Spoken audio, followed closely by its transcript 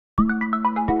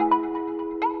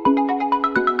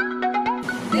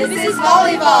This is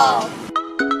volleyball.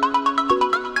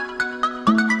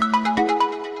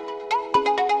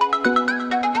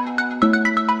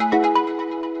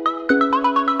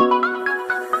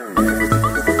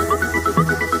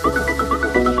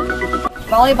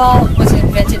 Volleyball was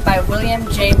invented by William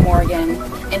J. Morgan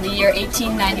in the year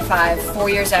 1895, 4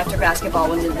 years after basketball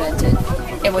was invented.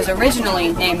 It was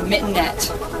originally named mittenette.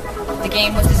 The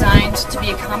game was designed to be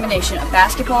a combination of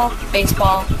basketball,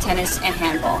 baseball, tennis, and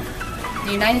handball.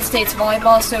 The United States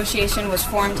Volleyball Association was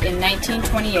formed in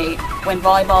 1928 when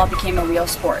volleyball became a real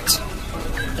sport.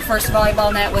 The first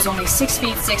volleyball net was only 6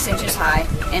 feet 6 inches high,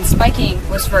 and spiking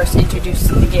was first introduced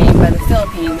to the game by the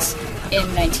Philippines in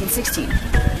 1916.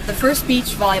 The first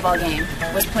beach volleyball game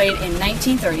was played in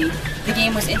 1930. The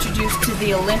game was introduced to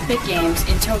the Olympic Games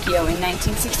in Tokyo in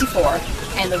 1964,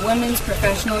 and the Women's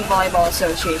Professional Volleyball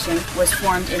Association was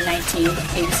formed in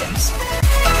 1986.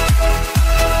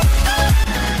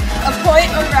 A point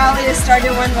or rally is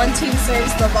started when one team serves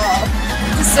the ball.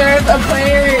 To serve, a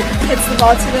player hits the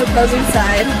ball to the opposing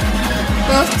side.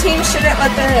 Both teams shouldn't let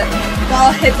the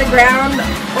ball hit the ground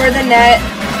or the net.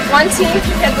 One team can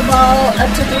hit the ball up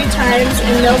to 3 times,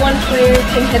 and no one player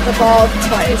can hit the ball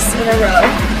twice in a row.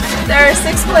 There are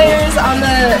 6 players on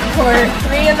the court,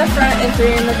 3 in the front and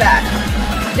 3 in the back.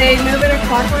 They move in a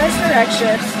clockwise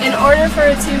direction. In order for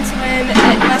a team to win,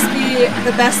 it must be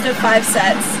the best of 5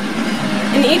 sets.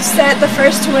 In each set, the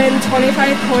first to win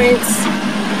 25 points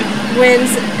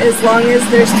wins as long as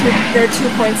they're 2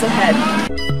 points ahead.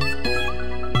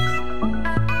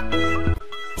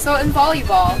 So in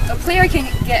volleyball, a player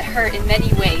can get hurt in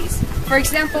many ways. For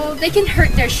example, they can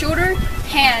hurt their shoulder,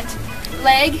 hand,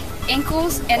 leg,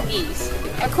 ankles, and knees.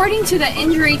 According to the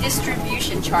injury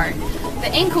distribution chart,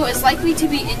 the ankle is likely to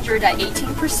be injured at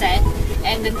 18%,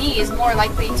 and the knee is more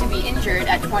likely to be injured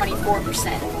at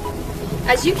 24%.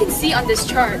 As you can see on this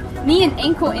chart, knee and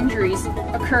ankle injuries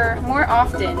occur more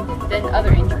often than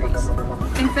other injuries.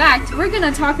 In fact, we're going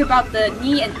to talk about the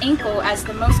knee and ankle as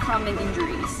the most common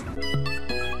injuries.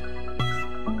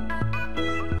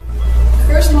 The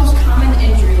first most common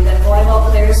injury that volleyball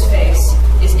players face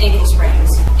is ankle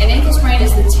sprains. An ankle sprain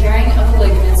is the tearing of the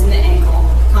ligaments in the ankle,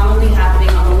 commonly happening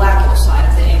on the lateral side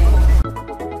of the ankle.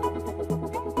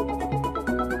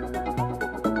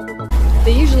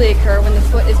 They usually occur when the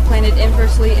foot is planted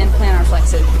inversely and plantar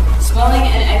flexed. Swelling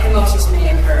and ecchymosis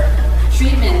may occur.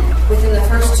 Treatment within the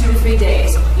first 2 to 3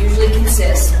 days usually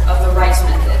consists of the RICE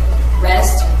method: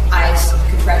 rest, ice,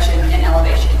 compression, and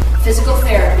elevation. Physical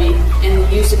therapy and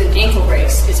the use of an ankle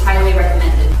brace is highly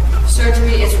recommended.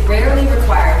 Surgery is rarely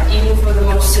required even for the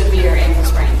most severe ankle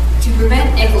sprain. To prevent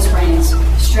ankle sprains,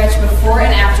 stretch before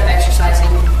and after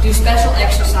exercising, do special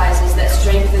exercises that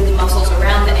strengthen the muscles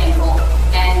around the ankle,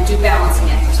 and do balancing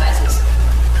exercises.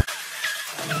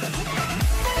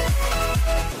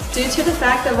 Due to the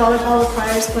fact that volleyball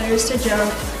requires players to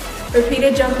jump,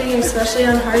 repeated jumping, especially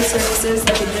on hard surfaces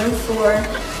like a gym floor,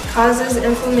 causes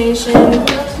inflammation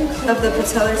of the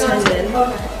patellar tendon.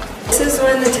 This is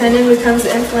when the tendon becomes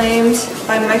inflamed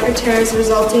by micro tears,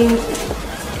 resulting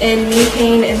in knee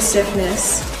pain and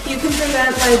stiffness. You can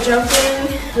prevent by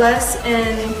jumping less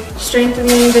and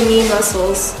strengthening the knee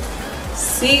muscles.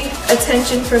 Seek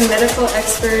attention from a medical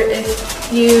expert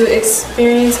if you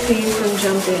experience pain from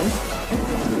jumping.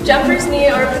 Jumper's knee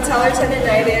or patellar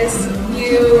tendonitis,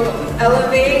 you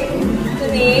elevate the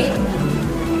knee,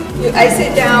 you ice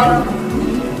it down,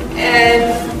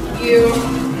 and you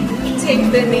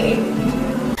take the knee.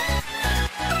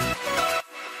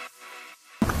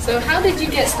 So how did you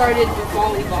get started with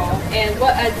volleyball, and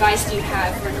what advice do you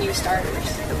have for new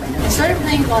starters? I started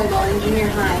playing volleyball in junior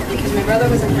high because my brother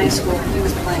was in high school and he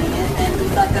was playing it, and he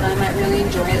thought that I might really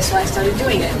enjoy it, so I started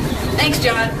doing it. Thanks,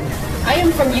 John. I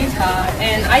am from Utah,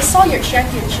 and I saw your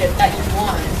championship that you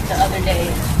won the other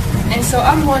day. And so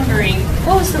I'm wondering,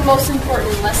 what was the most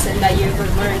important lesson that you ever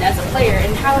learned as a player,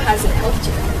 and how has it helped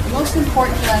you? The most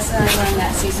important lesson I learned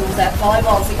that season was that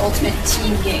volleyball is the ultimate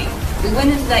team game. We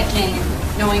went into that game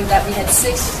knowing that we had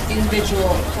 6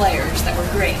 individual players that were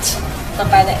great.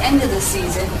 But by the end of the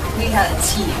season, we had a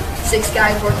team. 6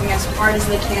 guys working as hard as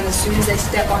they can as soon as they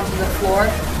step onto the floor.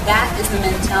 That is the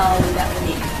mentality that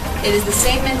we need. It is the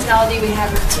same mentality we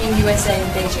have with Team USA in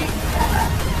Beijing.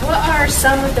 What are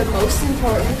some of the most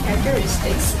important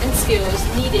characteristics and skills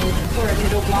needed for a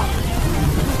middle blocker?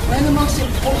 One of the most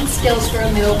important skills for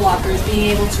a middle blocker is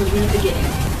being able to read the game.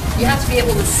 You have to be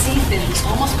able to see things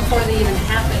almost before they even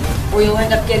happen, or you'll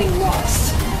end up getting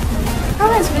lost.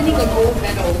 How has winning a gold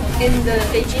medal in the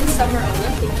Beijing Summer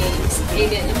Olympic Games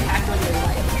made an impact on your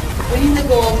life? Winning the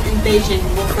gold in Beijing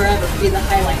will forever be the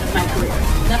highlight of my career.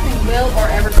 Nothing will or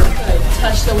ever could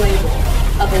touch the label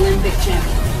of Olympic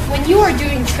champion. When you are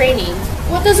doing training,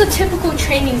 what does a typical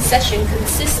training session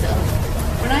consist of?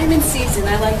 When I'm in season,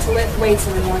 I like to lift weights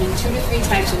in the morning 2 to 3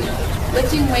 times a week.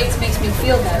 Lifting weights makes me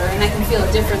feel better, and I can feel a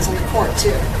difference on the court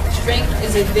too. Strength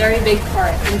is a very big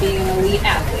part in being an elite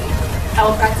athlete. I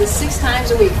will practice 6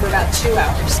 times a week for about 2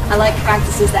 hours. I like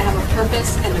practices that have a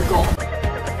purpose and a goal.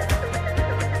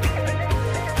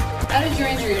 How did your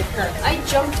injury occur? I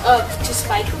jumped up to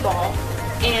spike the ball,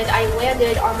 and I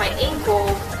landed on my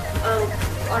ankle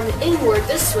on the inward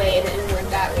this way and inward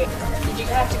that way. Did you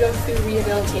have to go through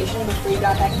rehabilitation before you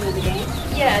got back into the game?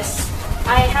 Yes,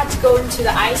 I had to go into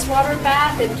the ice water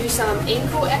bath and do some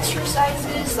ankle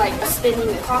exercises, like spinning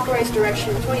the clockwise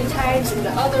direction 20 times and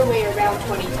the other way around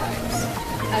 20 times.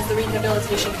 Has the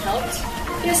rehabilitation helped?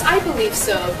 Yes, I believe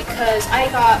so, because I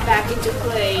got back into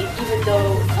play even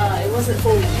though it wasn't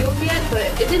fully healed yet, but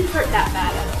it didn't hurt that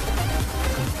bad at all.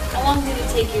 How long did it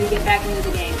take you to get back into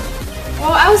the game?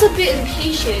 Well, I was a bit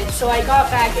impatient, so I got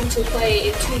back into play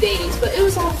in 2 days, but it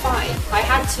was all fine. I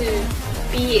had to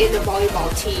be in the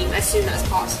volleyball team as soon as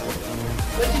possible.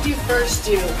 What did you first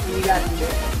do when you got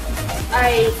injured?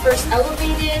 I first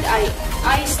elevated, I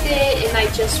iced it, and I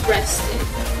just rested.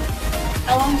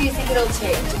 How long do you think it'll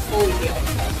take to fully heal?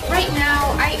 Right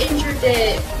now, I injured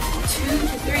it 2 to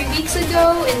 3 weeks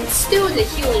ago, and it's still in the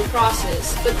healing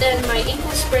process, but then my ankle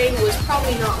sprain was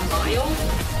probably not mild.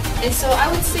 And so I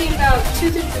would say about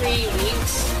 2 to 3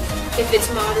 weeks, if it's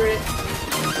moderate.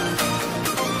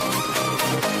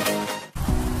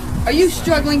 Are you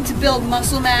struggling to build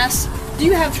muscle mass? Do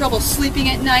you have trouble sleeping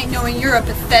at night knowing you're a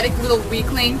pathetic little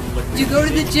weakling? Do you go to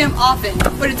the gym often,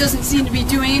 but it doesn't seem to be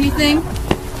doing anything?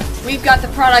 We've got the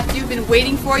product you've been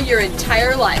waiting for your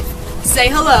entire life. Say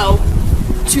hello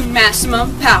to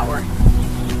Maximum Power.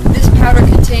 This powder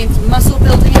contains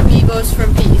muscle-building amibos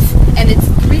from beef, and it's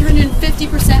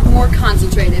 350% more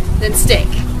concentrated than steak.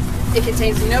 It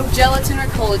contains no gelatin or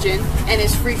collagen, and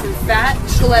is free from fat,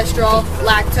 cholesterol,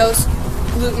 lactose,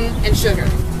 gluten, and sugar.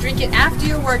 Drink it after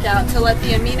your workout to let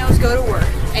the aminos go to work,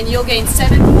 and you'll gain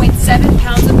 7.7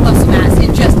 pounds of muscle mass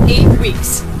in just 8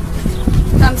 weeks.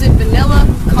 Comes in vanilla,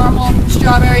 caramel,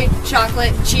 strawberry,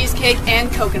 chocolate, cheesecake,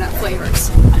 and coconut flavors.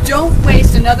 Don't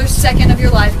waste another second of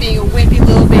your life being a wimpy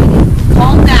little baby.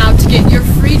 Call now to get your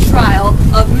free trial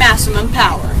of Maximum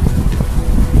Power.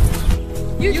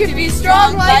 You can be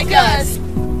strong like us!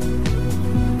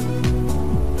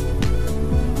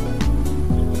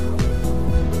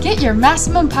 Get your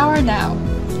Maximum Power now.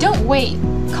 Don't wait.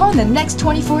 Call in the next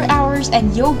 24 hours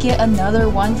and you'll get another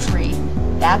one free.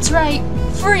 That's right,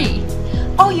 free!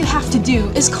 All you have to do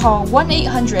is call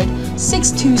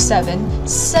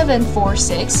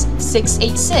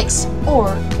 1-800-627-746-686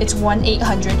 or it's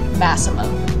 1-800-MAXIMUM.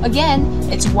 Again,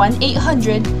 it's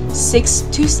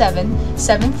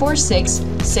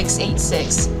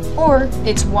 1-800-627-746-686 or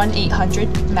it's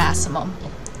 1-800-MAXIMUM.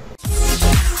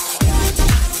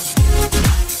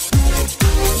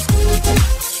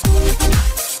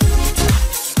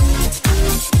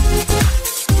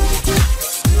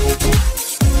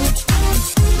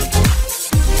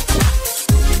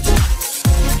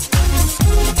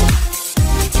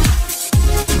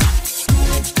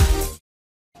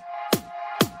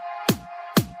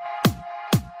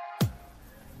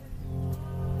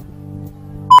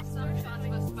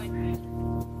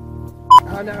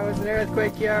 Oh no, it's an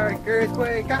earthquake, Kiara!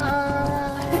 Earthquake!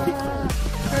 Ah!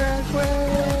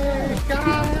 Earthquake!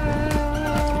 Ah!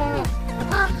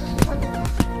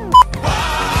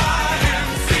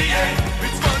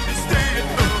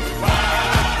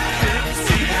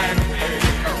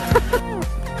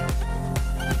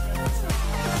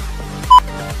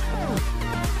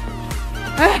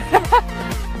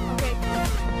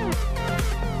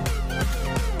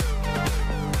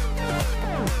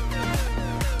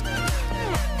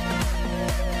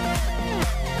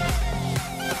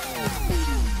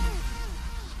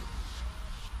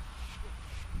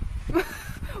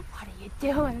 What are you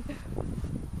doing?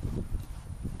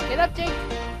 Get up, Jake!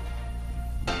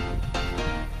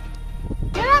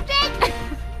 Get up, Jake!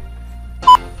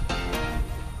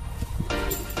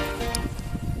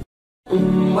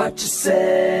 What you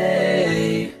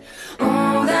say?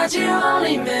 That you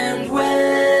only meant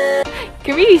when.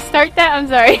 Can we restart that? I'm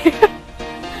sorry.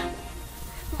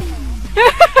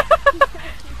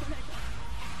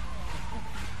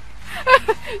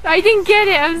 I didn't get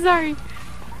it. I'm sorry.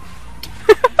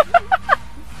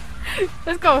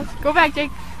 Let's go. Go back,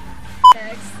 Jake.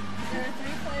 Next, there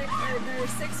are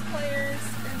 6 players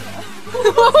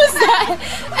involved. What was that?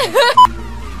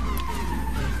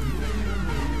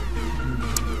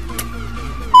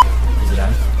 Is it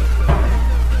on?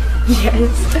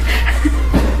 Yes.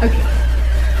 Okay.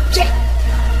 Jake.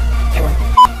 Pei-Wen.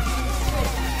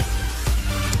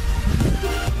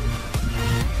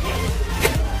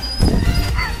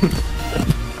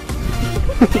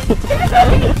 This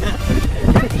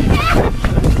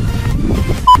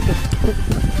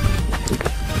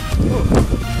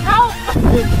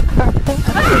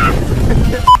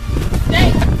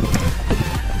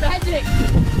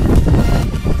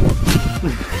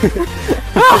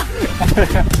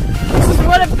is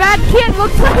what a bad kid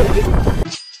looks like.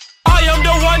 I am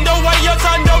the one your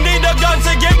son don't need a gun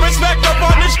to get respect up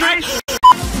on the street.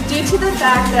 Due to the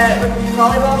fact that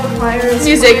volleyball requires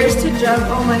Music. players to jump,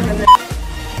 oh my goodness.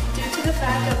 Due to the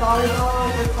fact that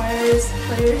volleyball requires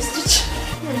players to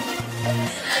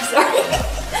sorry.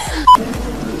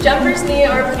 Jumper's knee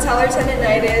or patellar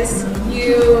tendonitis,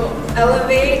 you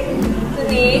elevate the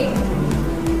knee,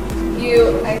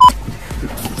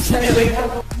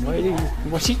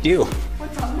 What'd she do?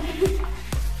 What's on there?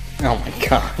 Oh my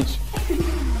gosh.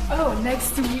 Oh,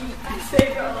 next to you.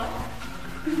 Say girl.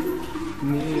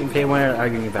 Me and Pei-Wen are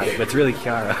arguing about it, but it's really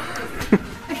Kiara.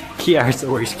 Kiara's the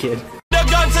worst kid. The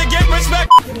gun to get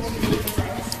respect.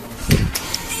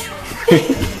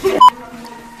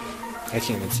 I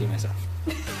can't even see myself.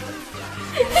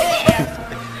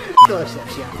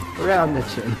 Close-ups, yeah. Around the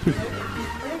chin.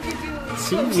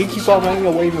 See, you keep on running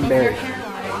away from Barry.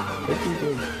 What are you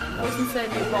doing? I was inside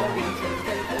the ball game, so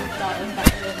it's not in that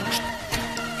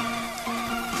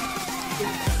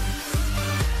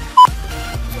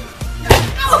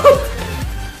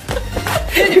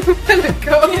You better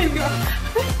go.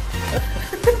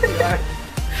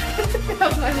 That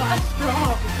was my last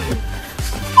straw.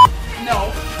 No.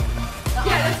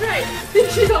 Yeah, that's right.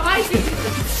 She's a high seat.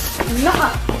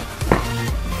 Not.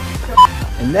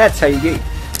 And that's how you get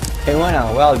Pei-Wen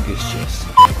on a wild goose chase.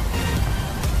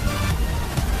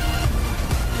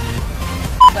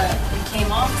 But we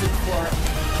came off the floor.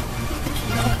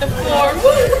 The floor.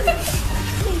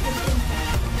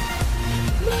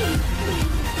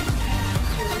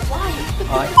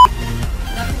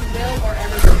 Nothing will or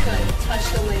ever could touch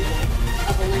the label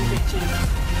of Olympic champion.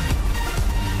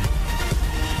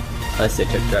 Unless they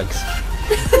took drugs.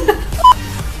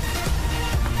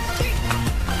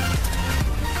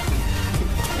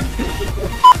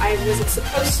 I wasn't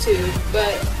supposed to,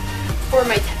 but for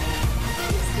my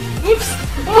oops!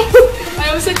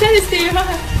 I was a tennis team,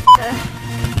 huh?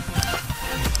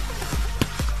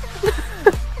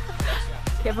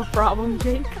 You have a problem,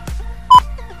 Jake?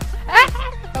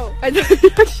 Oh, I thought you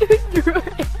actually threw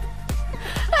it.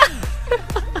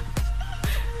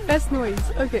 Best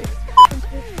noise, okay.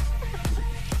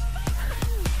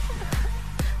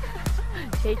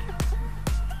 Jake.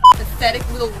 Pathetic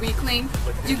little weakling.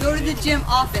 You go to the gym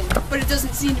often, but it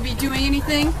doesn't seem to be doing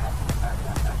anything.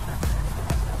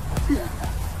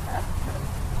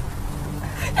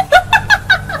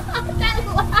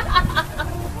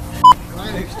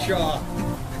 I'm in control.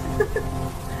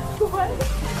 What?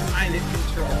 I'm in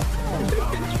control.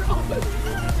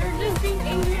 You're just being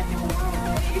angry at the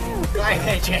world.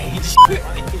 Climate change.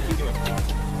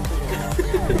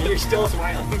 You're still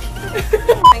smiling.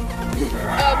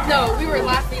 No, we were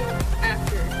laughing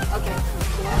after. Okay.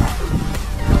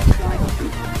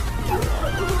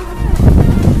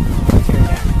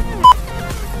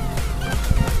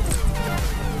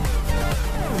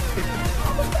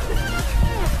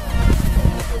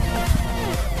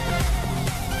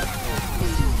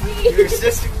 You're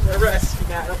resisting arrest,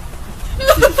 madam.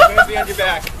 You're gonna be on your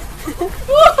back.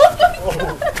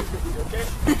 Oh. Okay?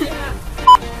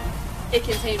 It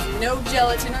contains no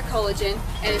gelatin or collagen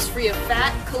and is free of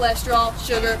fat, cholesterol,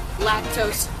 sugar,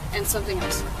 lactose, and something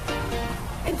else.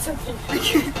 And something.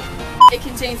 It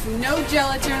contains no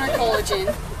gelatin or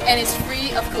collagen and is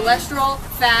free of cholesterol,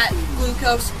 fat,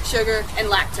 glucose, sugar, and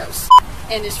lactose.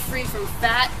 And is free from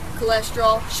fat,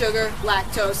 cholesterol, sugar,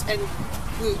 lactose, and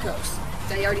glucose.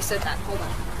 I already said that. Hold on.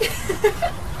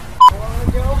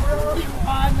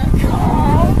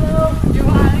 You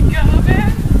wanna go, man?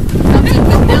 Comes in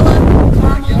vanilla,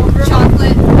 caramel,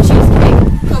 chocolate, cheesecake,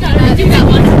 coconut.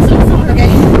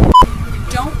 Okay.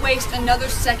 Don't waste another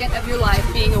second of your life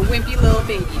being a wimpy little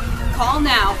baby. Call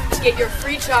now to get your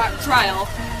free trial.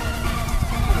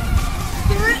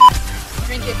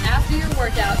 Drink it after your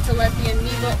workout to let the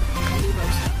Nintendo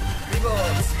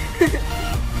Amigos.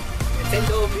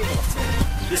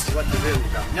 This is what they're really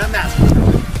about. Not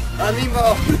masculine.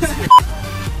 Amiibo.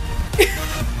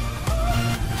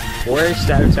 Worst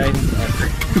advertising ever.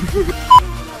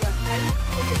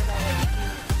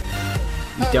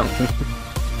 You don't.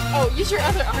 Oh, use your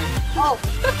other arm. Oh.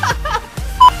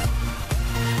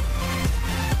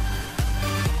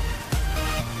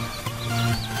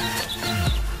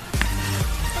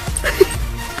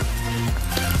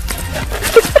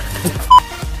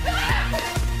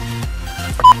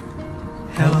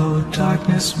 Hello,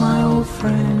 darkness, my old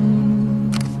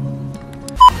friend.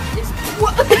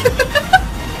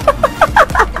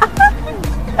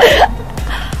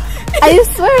 I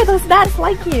swear those bats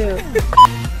like you.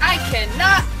 I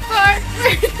cannot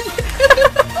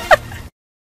fart.